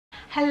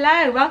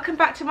Hello, welcome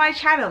back to my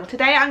channel.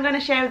 Today I'm going to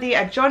share with you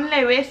a John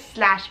Lewis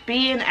 /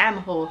 B&M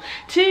haul.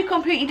 Two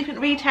completely different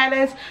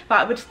retailers,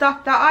 but with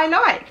stuff that I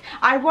like.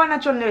 I won a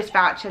John Lewis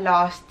voucher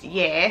last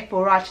year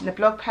for writing the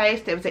blog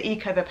post. It was an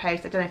e-cover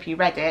post, I don't know if you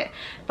read it,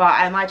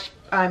 but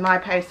my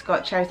post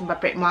got chosen by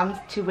Brick Mums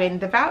to win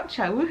the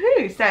voucher.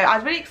 Woohoo! So I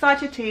was really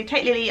excited to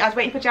take Lily. I was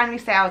waiting for January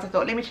sales. I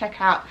thought, let me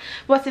check out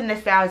what's in the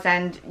sales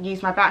and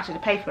use my voucher to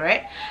pay for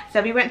it.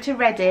 So we went to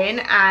Reading,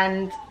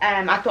 and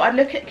I thought I'd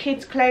look at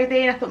kids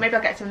clothing. I thought maybe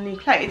I'll get some new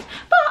clothes,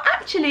 but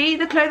actually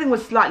the clothing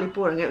was slightly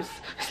boring. It was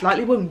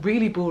slightly boring,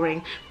 really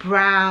boring.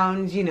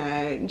 Browns, you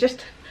know,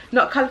 just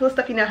not colourful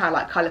stuff. You know how I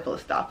like colourful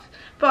stuff.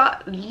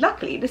 But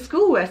luckily the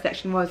schoolwear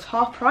section was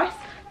half price.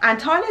 And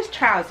Tyler's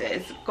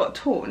trousers got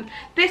torn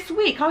this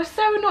week. I was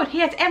so annoyed. He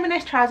had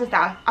M&S trousers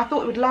that I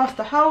thought it would last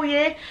the whole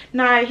year.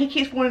 No, he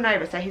keeps falling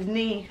over, so his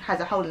knee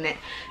has a hole in it.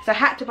 So I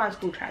had to buy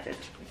school trousers.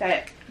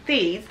 So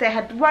these, they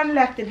had one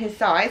left in his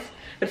size,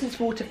 but this is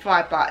 4 to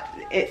 5, but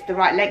it's the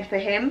right length for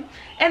him.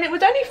 And it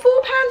was only £4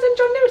 in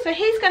John Lewis, so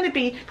he's going to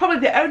be probably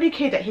the only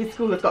kid at his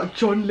school that's got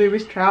John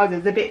Lewis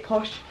trousers, a bit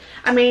posh.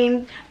 I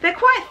mean, they're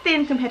quite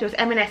thin compared to his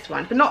M&S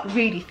ones, but not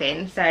really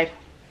thin, so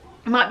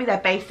it might be their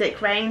basic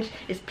range.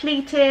 It's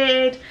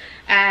pleated,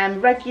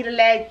 regular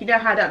leg. You know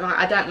how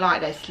I don't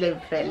like those slim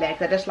fit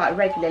legs. I just like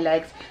regular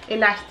legs,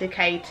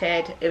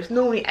 elasticated. It was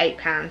normally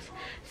 £8,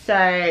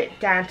 so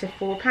down to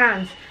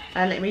 £4.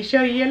 And let me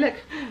show you, look,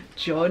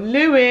 John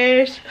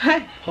Lewis,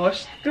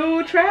 posh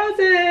school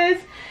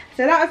trousers.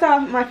 So that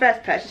was my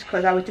first purchase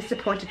because I was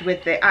disappointed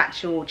with the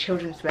actual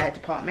children's wear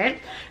department.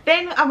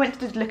 Then I went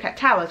to look at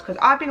towels because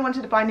I've been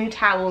wanting to buy new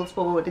towels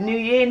for the new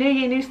year,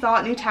 new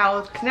start, new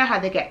towels, because you know how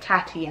they get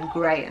tatty and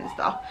grey and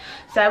stuff.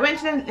 So I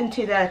went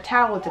into the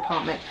towel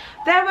department.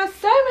 There were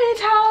so many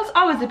towels,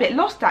 I was a bit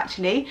lost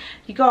actually.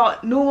 You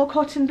got normal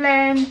cotton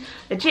blend,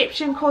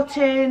 Egyptian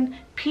cotton,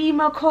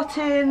 Pima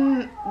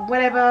cotton,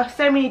 whatever,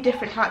 so many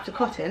different types of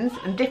cottons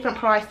and different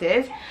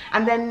prices.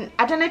 And then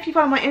I don't know if you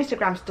follow my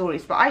Instagram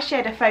stories, but I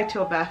shared a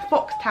photo of a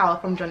fox towel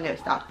from John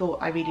Lewis that I thought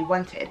I really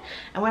wanted,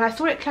 and when I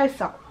saw it close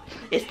up,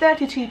 it's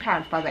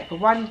 £32 by the way for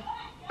one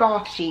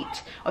bath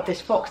sheet of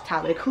this fox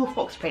towel with a cool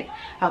fox print.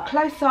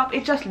 Close up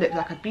it just looked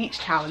like a beach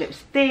towel. It was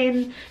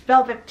thin,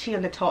 velvety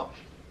on the top,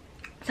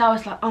 so I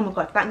was like, oh my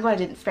god, thank god I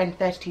didn't spend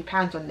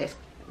 £32 on this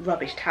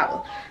rubbish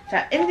towel.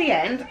 So in the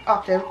end,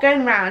 after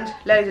going around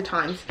loads of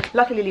times,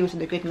 luckily Lily was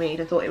in a good mood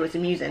and thought it was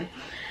amusing,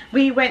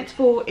 we went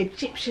for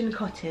Egyptian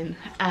cotton,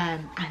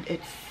 and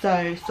it's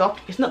so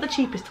soft. It's not the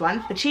cheapest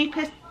one. The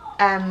cheapest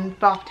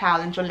bath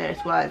towel in John Lewis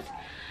was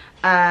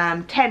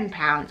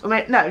 £10, or no,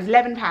 it was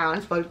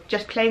 £11 for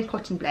just plain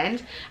cotton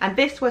blend, and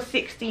this was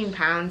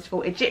 £16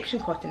 for Egyptian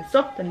cotton,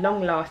 soft and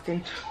long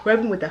lasting,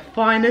 woven with the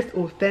finest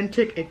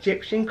authentic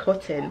Egyptian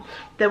cotton.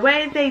 The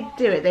way they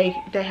do it,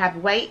 they have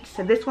weight.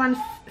 So this one's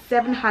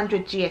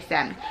 700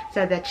 GSM,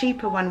 so the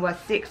cheaper one was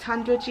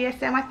 600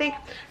 GSM I think.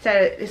 So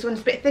this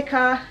one's a bit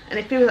thicker and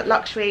it feels like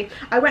luxury.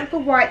 I went for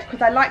white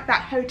because I like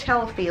that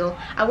hotel feel.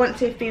 I want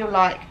to feel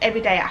like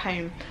every day at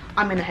home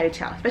I'm in a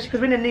hotel, especially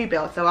because we're in a new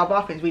build, so our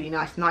bathroom's really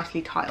nice,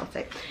 nicely tiled, so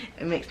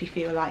it makes me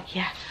feel like,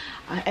 yeah,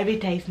 every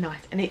day's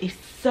nice. And it is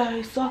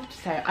so soft,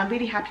 so I'm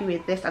really happy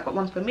with this. I got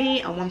one for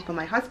me and one for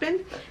my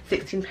husband,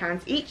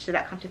 £16 each, so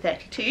that comes to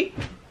 32.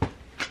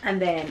 And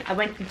then I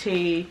went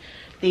into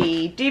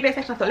the duvet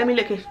section. I thought, let me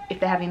look if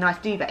they have any nice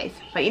duvets.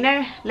 But you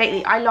know,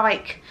 lately I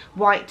like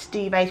white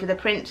duvets with a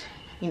print.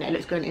 You know, it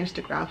looks good on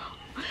Instagram.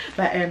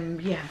 But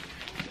yeah,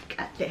 look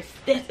at this.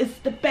 This is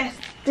the best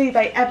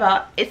duvet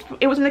ever.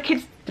 It was in the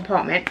kids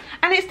department,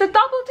 and it's the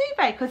double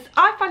duvet because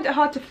I find it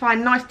hard to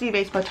find nice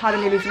duvets for Tyler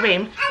and Lily's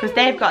room because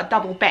they've got a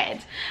double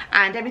bed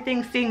and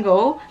everything's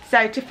single.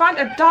 So to find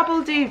a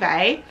double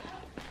duvet,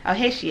 oh,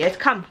 here she is.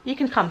 Come, you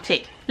can come,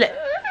 Tick. Look.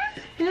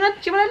 Do you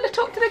want to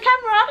talk to the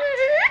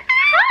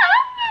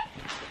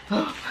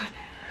camera?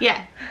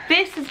 Yeah,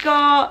 this has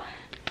got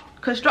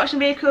construction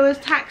vehicles,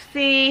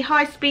 taxi,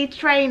 high-speed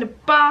train, a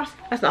bus.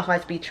 That's not a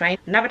high-speed train.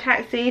 Another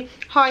taxi,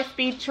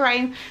 high-speed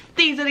train.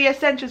 These are the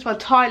essentials for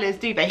Tyler's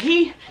duvet.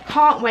 He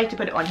can't wait to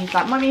put it on. He's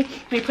like, Mummy,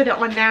 can we put it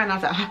on now? And I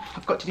was like, oh,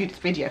 I've got to do this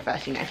video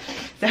first, you know.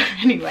 So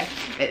anyway,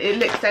 it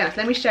looks so nice.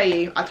 Let me show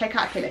you. I'll take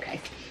out a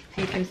pillowcase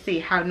so you can see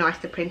how nice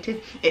the print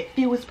is. It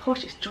feels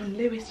posh. It's John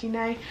Lewis, you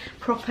know,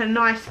 proper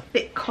nice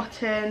thick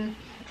cotton.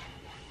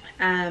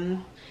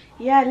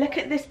 Yeah, look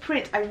at this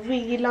print. I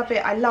really love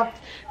it. I loved,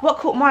 what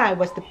caught my eye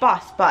was the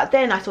bus, but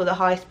then I saw the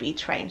high-speed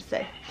train,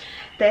 so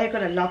they're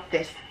gonna love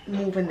this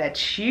more than their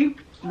tube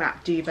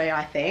map duvet,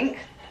 I think.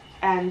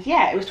 And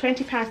yeah, it was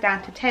 £20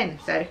 down to 10,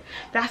 so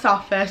that's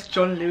our first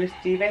John Lewis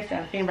duvet, so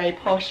I'm feeling very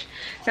posh.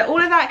 So all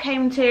of that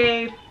came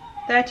to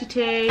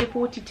 32,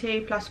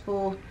 42 plus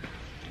 4,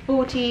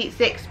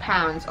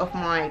 £46 off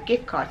my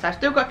gift card. So I've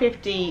still got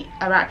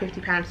about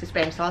 £50 to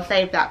spend, so I'll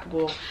save that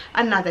for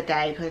another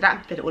day because I don't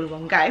have to fit it all in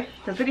one go.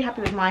 So I was really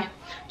happy with my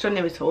John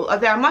Lewis haul,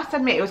 although I must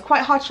admit it was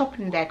quite hard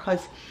shopping in there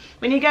because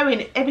when you go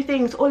in,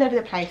 everything's all over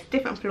the place,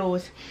 different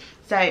floors,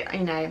 so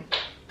you know,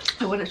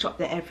 I wouldn't shop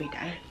there every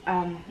day.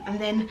 And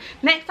then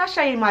next I'll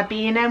show you my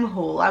B&M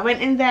haul. I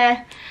went in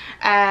there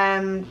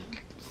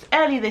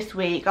early this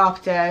week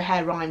after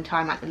her rhyme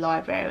time at the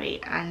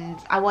library, and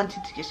I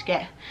wanted to just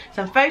get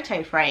some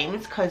photo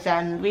frames because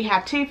we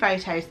have 2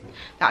 photos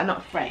that are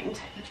not framed,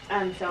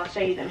 and so I'll show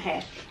you them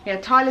here. We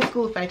have Tyler's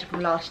school photo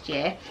from last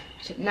year,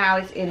 which now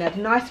is in a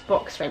nice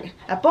box frame.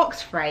 A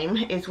box frame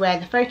is where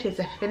the photos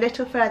are a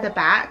little further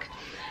back,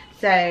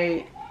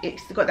 so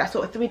it's got that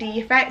sort of 3D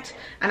effect.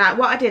 And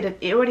what I did,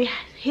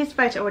 his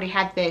photo already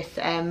had this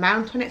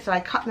mount on it, so I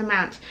cut the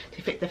mount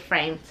to fit the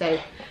frame, so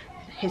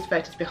his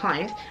photo's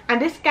behind.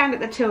 And this scanned at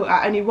the till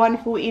at only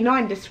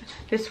 $1.49,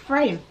 this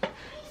frame.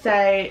 So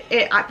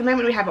at the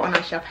moment we have it on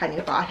our shelf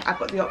hanger, but I've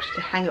got the option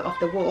to hang it off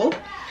the wall.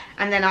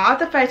 And then our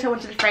other photo I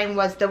wanted to frame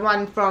was the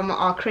one from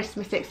our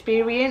Christmas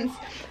experience.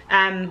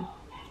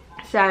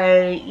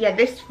 So yeah,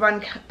 this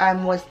one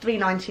was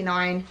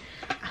 $3.99.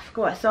 I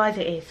forgot what size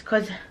it is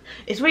because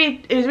it was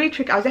really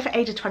tricky. I was there for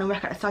ages trying to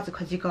work out the size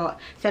because you got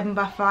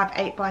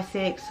 7x5,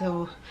 8x6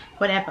 or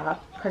whatever,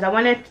 because I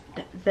wanted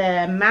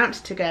the mount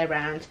to go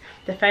around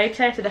the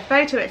photo. So the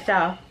photo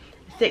itself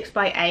is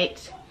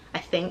 6x8, I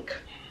think.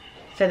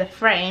 So the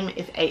frame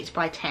is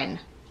 8x10.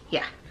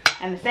 Yeah.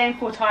 And the same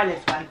for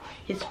Tyler's one.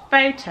 His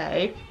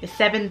photo is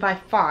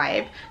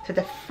 7x5, so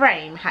the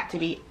frame had to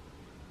be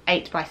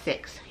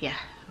 8x6. Yeah,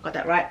 I got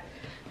that right.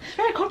 It's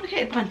very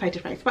complicated behind photo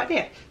frames, but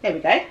yeah, there we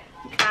go.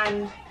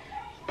 And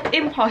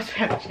impulse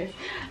purchase.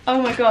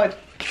 Oh my god,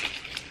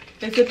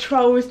 there's a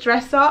Trolls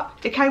dress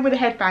up. It came with a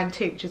headband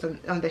too, which is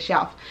on the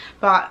shelf.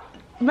 But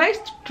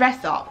most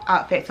dress up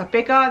outfits are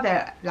bigger.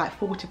 They're like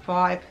 4 to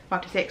 5,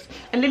 5 to 6,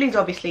 and Lily's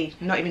obviously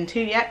not even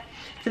 2 yet.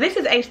 So this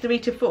is age 3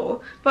 to 4,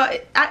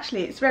 but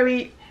actually it's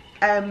very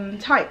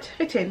tight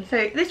fitting,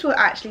 so this will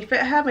actually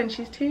fit her when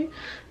she's 2.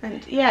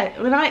 And yeah,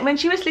 when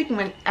she was sleeping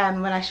when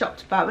I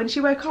shopped, but when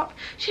she woke up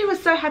she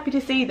was so happy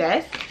to see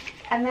this.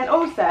 And then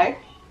also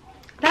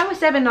that was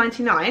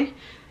 $7.99.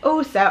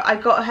 Also I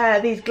got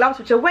her these gloves,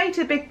 which are way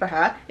too big for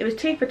her. It was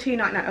 2 for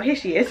 $2.99. Oh, here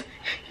she is.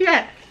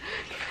 Yeah,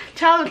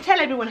 tell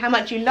everyone how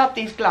much you love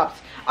these gloves.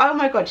 Oh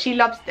my god, she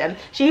loves them.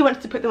 She wants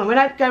to put them on. When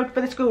I go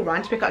for the school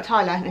run to pick up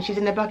Tyler and she's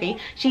in the buggy,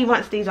 she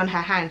wants these on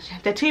her hands.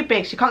 They're too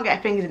big, she can't get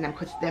her fingers in them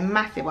because they're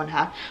massive on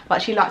her,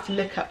 but she likes to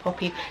look at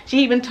Poppy. She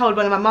even told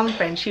one of my mum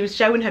friends, she was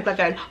showing her glove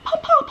going,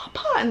 Papa,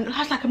 Papa, and I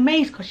was like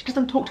amazed because she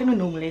doesn't talk to anyone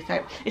normally,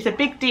 so it's a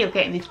big deal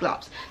getting these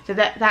gloves. So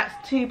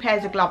that's 2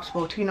 pairs of gloves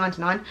for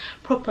 $2.99,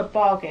 proper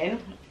bargain.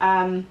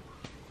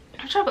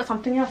 I'm sure I've got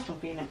something else from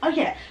B&M. Oh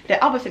yeah,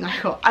 the other thing I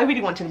got, I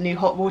really wanted a new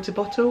hot water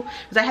bottle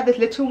because I had this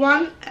little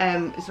one,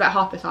 it's about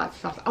half the size,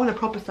 so I was like, I want a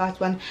proper size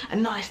one, a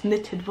nice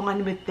knitted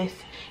one with this,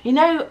 you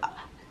know,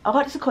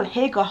 what is it called,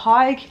 Hig or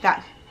Haig,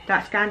 that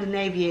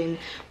Scandinavian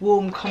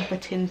warm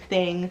comforting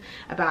thing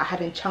about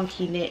having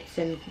chunky knits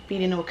and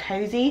feeling all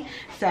cozy.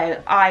 So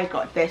I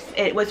got this.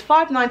 It was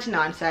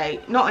 $5.99,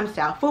 so not on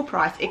sale, full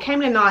price. It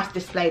came in a nice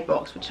display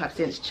box, which I've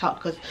since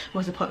chucked because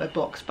what's the point of a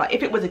box, but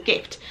if it was a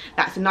gift,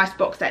 that's a nice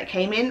box that it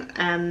came in.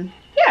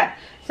 Yeah,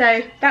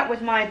 so that was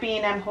my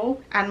B&M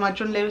haul and my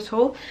John Lewis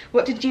haul.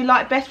 What did you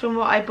like best from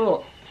what I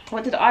bought?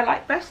 What did I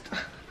like best? I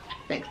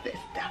think this,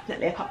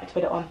 definitely, I can't wait to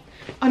put it on.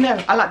 Oh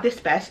no, I like this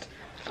best.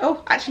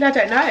 Oh, actually I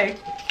don't know.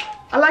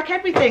 I like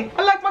everything.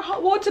 I like my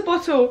hot water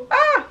bottle.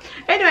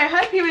 Anyway, I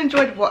hope you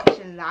enjoyed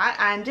watching that,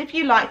 and if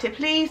you liked it,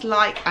 please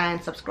like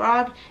and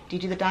subscribe. Do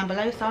the down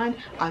below sign.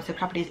 I'm so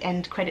proud of these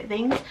end credit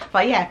things.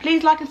 But yeah,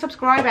 please like and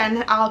subscribe,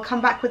 and I'll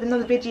come back with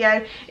another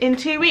video in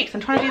 2 weeks.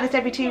 I'm trying to do this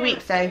every 2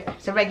 weeks, so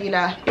it's a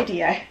regular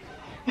video.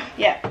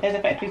 Yeah, there's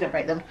a photo. Please don't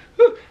break them.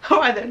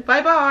 Alright then,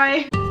 bye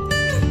bye.